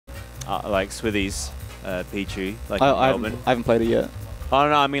like Swithy's Pichu, like I Melbourne. haven't played it yet. I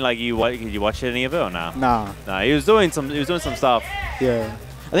don't know. I mean, like, did you watch any of it or nah? Nah. Nah, he was doing some stuff. Yeah.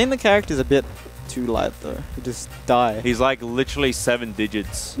 I think the character's a bit too light though. He just die. He's like literally 7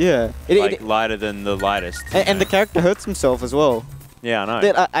 digits. Yeah. Lighter than the lightest. And the character hurts himself as well. Yeah, I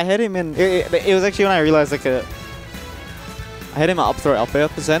know. I had him in. It was actually when I realized like I had him at up throw up air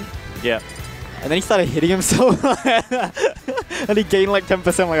 %. Yeah. And then he started hitting himself. And he gained like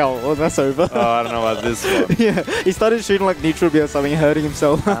 10%. Like, oh, well, that's over. Oh, I don't know about this one. Yeah. He started shooting like neutral B or something, hurting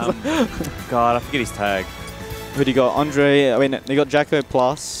himself. God, I forget his tag. Who do you got? Andre. I mean, you got Jacko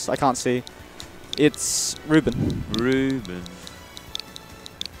plus. I can't see. It's Ruben. Ruben.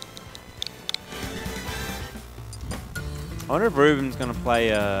 I wonder if Ruben's gonna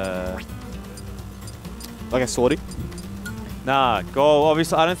play like a swordy. Nah, go.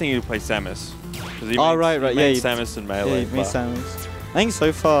 Obviously, I don't think he'll play Samus. Oh, right. Yeah, Samus and melee. Yeah, Samus. I think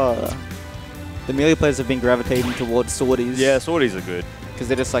so far the melee players have been gravitating towards swordies. Yeah, swordies are good. Because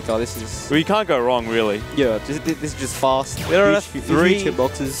they're just like, oh, this is... Well, you can't go wrong, really. Yeah, this is just fast. There are huge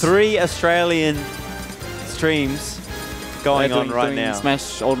hitboxes. 3 Australian streams going on right now.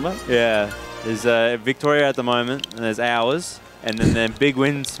 Smash Ultimate? Yeah. There's Victoria at the moment, and there's ours. And then Big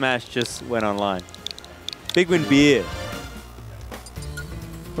Win Smash just went online. Big Win Beer.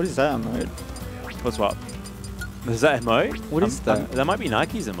 What is that emote? What's what? Is that emote? What is that? That might be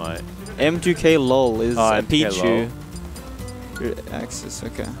Nike's emote. M2K LOL is a M2K Pichu. Axis,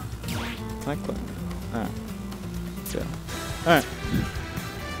 okay. Like what? Alright. Yeah. Alright.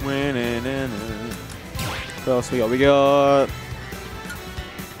 What else we got? We got...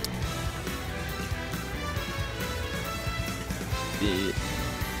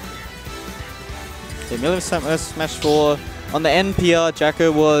 Yeah, melee Smash 4. On the NPR,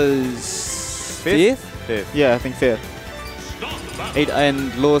 Jacko was... 5th? 5th. Yeah, I think 5th. 8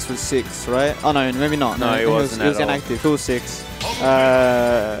 and Lewis was 6, right? Oh no, maybe not. No, he wasn't. He was inactive. He was 6.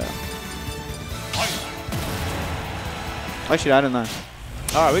 Actually, I don't know.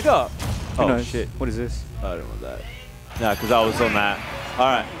 Alright, we got... Who knows? Shit. What is this? I don't want that. No, because I was on that.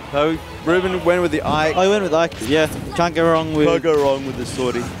 Alright, so Ruben went with the Ike. Oh, he went with Ike. Yeah, can't go wrong with... Can't go wrong with the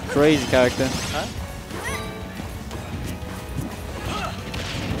swordy. Crazy character. Huh?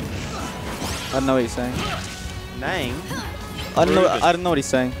 I don't know what he's saying. Name? I don't know what he's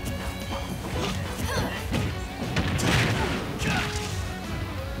saying.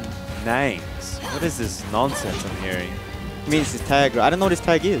 Names? What is this nonsense I'm hearing? It means his tag. I don't know what his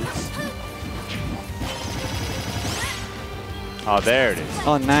tag is. Oh, there it is.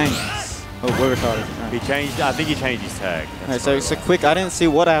 Oh, nice. Oh, we're retarded. Right. He changed. I think he changed his tag. Right, so quick. I didn't see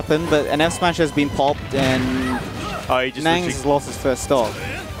what happened, but an F smash has been popped, and he just Nang's lost his first stock.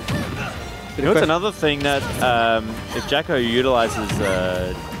 You know, it's another thing that if Jacko utilizes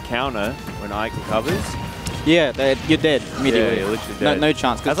counter when Ike recovers. Yeah, you're dead immediately. Yeah, you're literally dead. No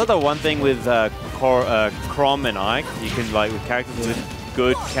chance. That's not the one thing with Crom and Ike. You can, like, with characters with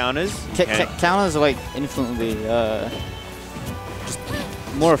good counters. Counters are like infinitely just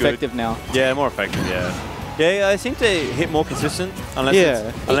more effective now. Yeah, more effective. Yeah. Yeah, I seem to hit more consistent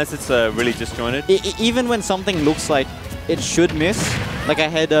unless it's really disjointed. Even when something looks like it should miss, like I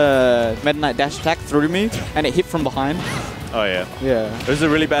had Meta Knight dash attack through me and it hit from behind. Oh yeah. Yeah. It was a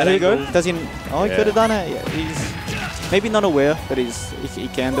really bad angle. angle. Does he? Oh, he could have done it. Yeah, he's maybe not aware, but he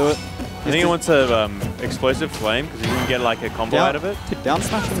can do it. I think he wants a explosive flame because he can get like a combo out of it. Down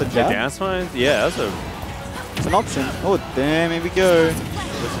smash from the jab. Down smash. Yeah, that's it's an option. Oh damn! Here we go.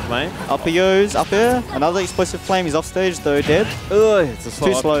 Explosive flame. Up he goes. Up air. Another explosive flame. He's off stage though. Dead. Ugh, it's a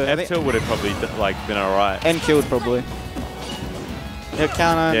too slow. F2 would have probably like been alright. And killed probably. Yeah,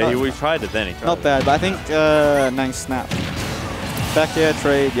 counter. Yeah, we tried it then. He tried not bad, but I think Nang snapped. Back air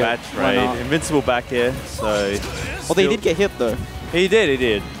trade. Yeah. Back trade. Invincible back air. So. Although he did get hit though. He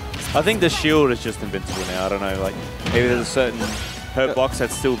did. I think the shield is just invincible now. I don't know. Like maybe there's a certain hurt box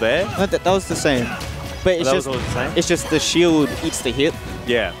that's still there. No, that was the same. But it's just was the same? It's just the shield eats the hit.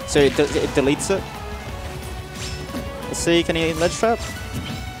 Yeah. So it deletes it. Let's see. Can he ledge trap?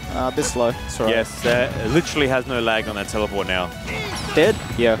 A bit slow. It's alright. Yes. It literally has no lag on that teleport now. Dead?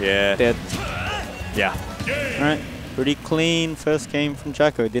 Yeah. Yeah. Dead. Yeah. Alright. Pretty clean first game from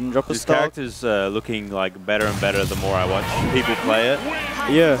Jacko. Didn't drop a stock. His character's looking like better and better the more I watch people play it.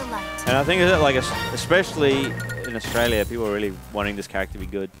 Yeah. And I think that like especially in Australia, people are really wanting this character to be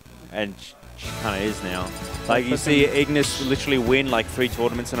good, and she kind of is now. Like you see Ignis literally win like 3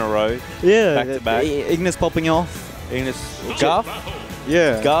 tournaments in a row. Yeah. Back to back. Ignis popping off. Ignis Guff.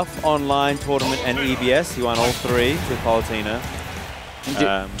 Yeah. Guff online tournament and EBS. He won all 3 with Palutena.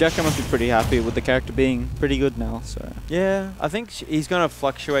 Jacko must be pretty happy with the character being pretty good now. So yeah, I think he's going to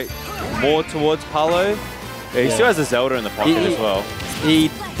fluctuate more towards Palo. Yeah, he still has a Zelda in the pocket as well. He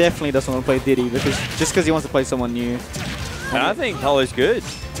definitely doesn't want to play Diddy just because he wants to play someone new. And I think Palo's good.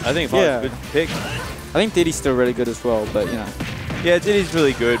 I think Palo's a good pick. I think Diddy's still really good as well, but you know. Yeah, Diddy's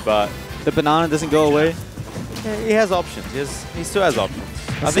really good, but the banana doesn't go away. Yeah, he has options. He still has options.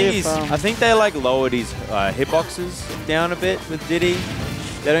 I think they like lowered his hitboxes down a bit with Diddy.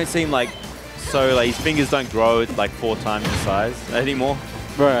 They don't seem like his fingers don't grow like 4 times the size anymore.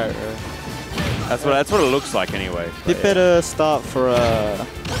 Right. That's what it looks like anyway. He better start for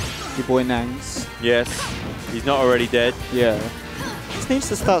your boy Nangs. Yes, he's not already dead. Yeah. Just needs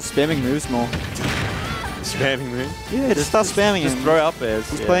to start spamming moves more. Spamming moves? Yeah, just start spamming Just him. throw up airs.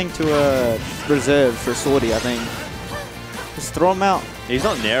 He's playing to reserve for Swordy, I think. Just throw him out. He's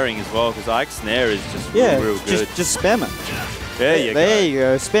not nairing as well because Ike's snare is just real good. Just spam it. There you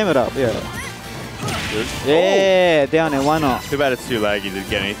go. Spam it up, yeah. Good. Yeah, down there, why not? Too bad it's too laggy to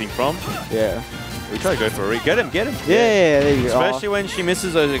get anything from. Yeah. We try to go for a Get him. Yeah, there you go. Especially when she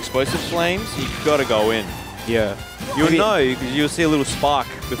misses those explosive flames, you got to go in. Yeah. You'll know because you'll see a little spark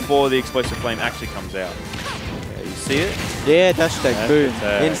before the explosive flame actually comes out. Yeah, you see it? Yeah, dash attack, boom.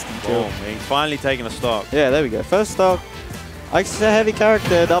 Instant kill. Boom. He's finally taking a stock. Yeah, there we go. First stock. Ike's a heavy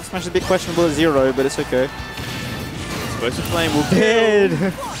character. The up smash is a bit questionable at 0, but it's okay. Explosive flame will dead.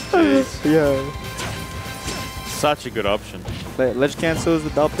 Yeah. Such a good option. Ledge cancels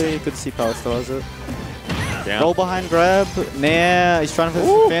with up there. Good to see Power Stars it. Down. Roll behind grab. Nah, he's trying to put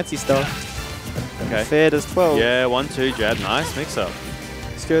some fancy stuff. Okay. Fair does 12. Yeah, 1-2 jab. Nice mix up.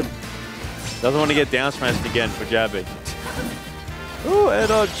 It's good. Doesn't want to get down smashed again for Jabby. Oh, air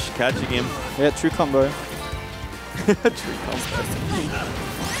dodge. Catching him. Yeah, true combo. True combo.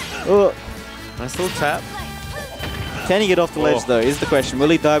 Oh. Nice little tap. Can he get off the ledge though, is the question. Will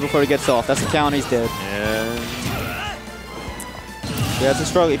he die before he gets off? That's a counter, he's dead. Yeah. Yeah, it's a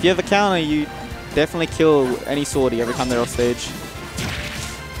struggle. If you have a counter, you definitely kill any Swordy every time they're off stage.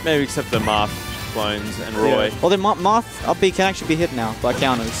 Maybe except the Marth clones and Roy. Yeah. Well, the Marth up B can actually be hit now by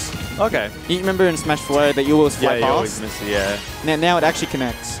counters. Okay. You remember in Smash 4 that you always fly past? Yeah, you always miss it, yeah. Now it actually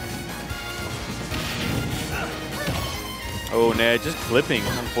connects. Oh, no, just clipping.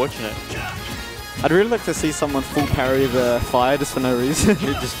 Unfortunate. I'd really like to see someone full parry the fire just for no reason.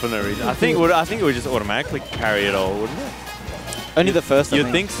 Just for no reason. I think it would just automatically parry it all, wouldn't it? Only the first,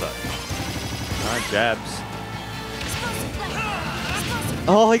 You'd think so. Alright, jabs.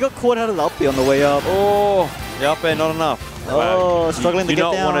 Oh, he got caught out of the up B on the way up. Oh, the up air not enough. Oh, wow. struggling to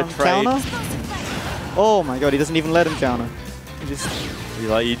get down. Counter? Oh my god, he doesn't even let him counter.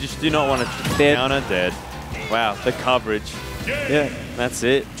 You just do not want to counter dead. Wow, the coverage. Yeah. That's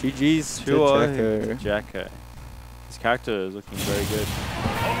it. GG's to Jacko. Jacko. His character is looking very good.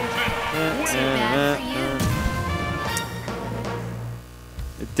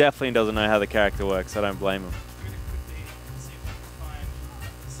 It definitely doesn't know how the character works. I don't blame him.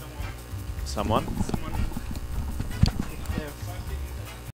 Someone?